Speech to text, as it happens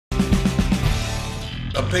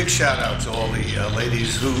A big shout out to all the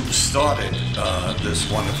ladies who started this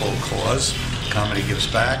wonderful cause. Comedy Gives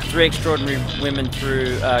Back. 3 extraordinary women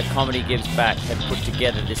through Comedy Gives Back have put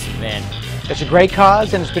together this event. It's a great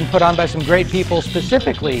cause, and it's been put on by some great people,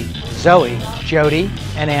 specifically Zoe, Jody,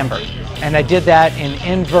 and Amber. And I did that in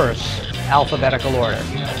inverse alphabetical order.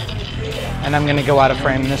 And I'm going to go out of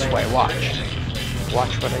frame this way. Watch.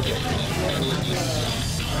 Watch what I did.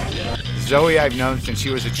 Zoe I've known since she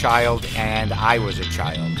was a child and I was a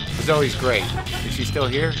child. Zoe's great. Is she still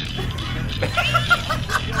here?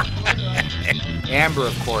 Amber,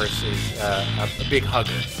 of course, is a big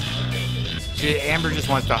hugger. Amber just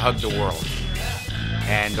wants to hug the world,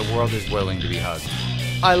 and the world is willing to be hugged.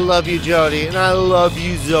 I love you, Jody, and I love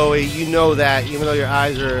you, Zoe. You know that, even though your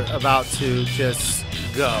eyes are about to just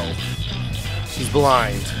go. She's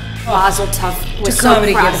blind. Basel tough with so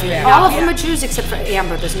Comedy proud Gives of you. Back. All of them are Jews except for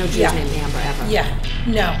Amber. There's no Jews named Amber ever. Yeah,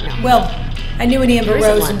 no. Well, I knew an Amber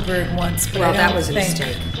There isn't one. Rosenberg once, but Well, I that don't was a think.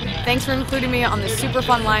 mistake. Thanks for including me on this super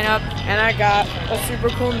fun lineup, and I got a super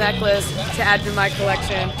cool necklace to add to my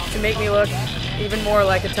collection to make me look even more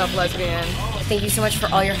like a tough lesbian. Thank you so much for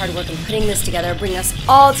all your hard work in putting this together, bringing us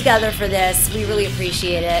all together for this. We really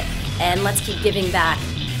appreciate it, and let's keep giving back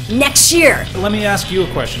next year. Let me ask you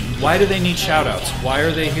a question. Why do they need shout-outs? Why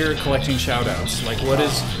are they here collecting shout-outs? Like,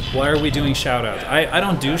 why are we doing shout-outs? I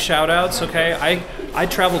don't do shout-outs, okay? I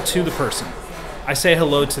travel to the person. I say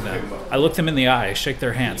hello to them. I look them in the eye, I shake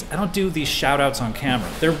their hands. I don't do these shout-outs on camera.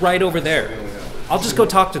 They're right over there. I'll just go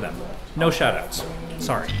talk to them. No shout-outs.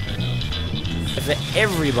 Sorry. For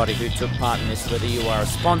everybody who took part in this, whether you are a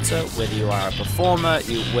sponsor, whether you are a performer,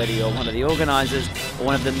 whether you're one of the organisers, or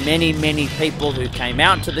one of the many, many people who came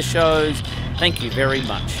out to the shows, thank you very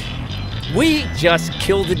much. We just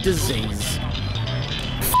killed a disease.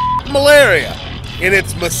 Malaria in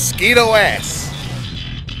its mosquito ass.